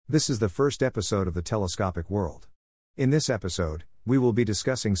This is the first episode of the Telescopic World. In this episode, we will be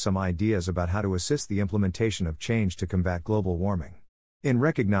discussing some ideas about how to assist the implementation of change to combat global warming. In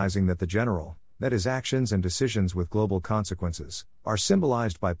recognizing that the general, that is actions and decisions with global consequences, are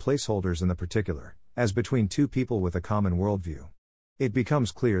symbolized by placeholders in the particular, as between two people with a common worldview. It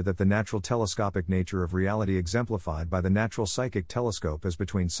becomes clear that the natural telescopic nature of reality exemplified by the natural psychic telescope as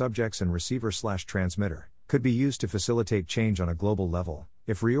between subjects and receiver/transmitter, could be used to facilitate change on a global level,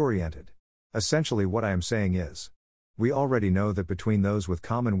 if reoriented. Essentially what I am saying is, we already know that between those with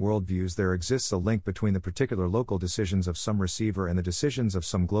common worldviews there exists a link between the particular local decisions of some receiver and the decisions of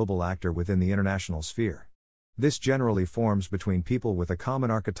some global actor within the international sphere. This generally forms between people with a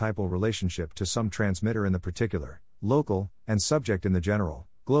common archetypal relationship to some transmitter in the particular, local, and subject in the general,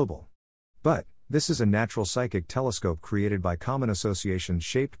 global. But, this is a natural psychic telescope created by common associations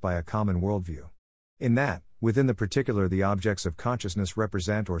shaped by a common worldview. In that, within the particular the objects of consciousness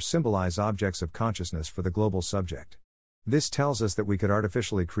represent or symbolize objects of consciousness for the global subject. This tells us that we could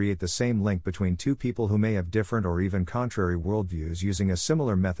artificially create the same link between two people who may have different or even contrary worldviews using a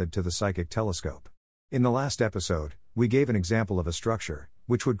similar method to the psychic telescope. In the last episode, we gave an example of a structure,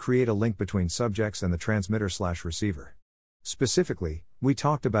 which would create a link between subjects and the transmitter/receiver. Specifically, we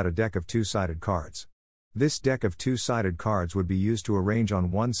talked about a deck of two-sided cards. This deck of two-sided cards would be used to arrange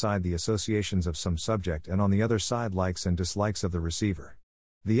on one side the associations of some subject and on the other side likes and dislikes of the receiver.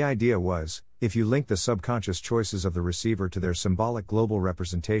 The idea was, if you link the subconscious choices of the receiver to their symbolic global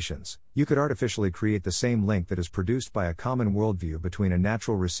representations, you could artificially create the same link that is produced by a common worldview between a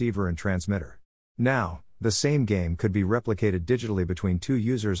natural receiver and transmitter. Now, the same game could be replicated digitally between two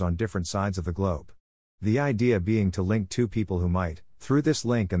users on different sides of the globe. The idea being to link two people who might, through this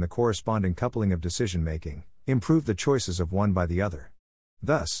link and the corresponding coupling of decision-making, improve the choices of one by the other.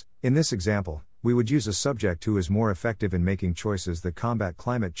 Thus, in this example, we would use a subject who is more effective in making choices that combat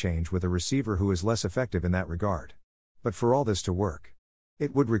climate change with a receiver who is less effective in that regard. But for all this to work,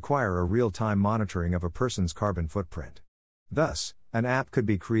 it would require a real-time monitoring of a person's carbon footprint. Thus, an app could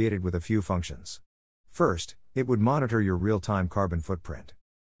be created with a few functions. First, it would monitor your real-time carbon footprint.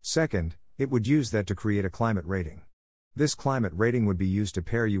 Second, it would use that to create a climate rating. This climate rating would be used to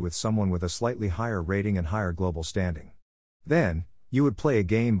pair you with someone with a slightly higher rating and higher global standing. Then, you would play a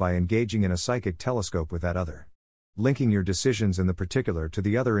game by engaging in a psychic telescope with that other, linking your decisions in the particular to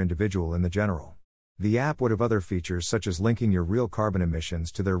the other individual in the general. The app would have other features such as linking your real carbon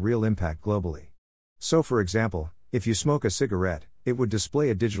emissions to their real impact globally. So for example, if you smoke a cigarette, it would display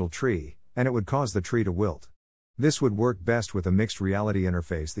a digital tree, and it would cause the tree to wilt. This would work best with a mixed reality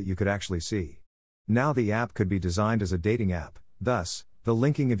interface that you could actually see. Now the app could be designed as a dating app, thus, the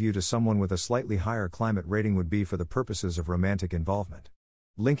linking of you to someone with a slightly higher climate rating would be for the purposes of romantic involvement.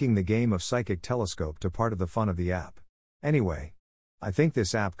 Linking the game of psychic telescope to part of the fun of the app. Anyway, I think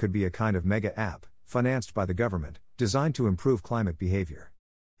this app could be a kind of mega app, financed by the government, designed to improve climate behavior.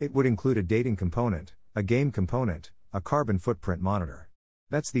 It would include a dating component, a game component, a carbon footprint monitor.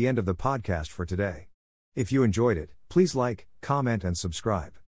 That's the end of the podcast for today. If you enjoyed it, please like, comment and subscribe.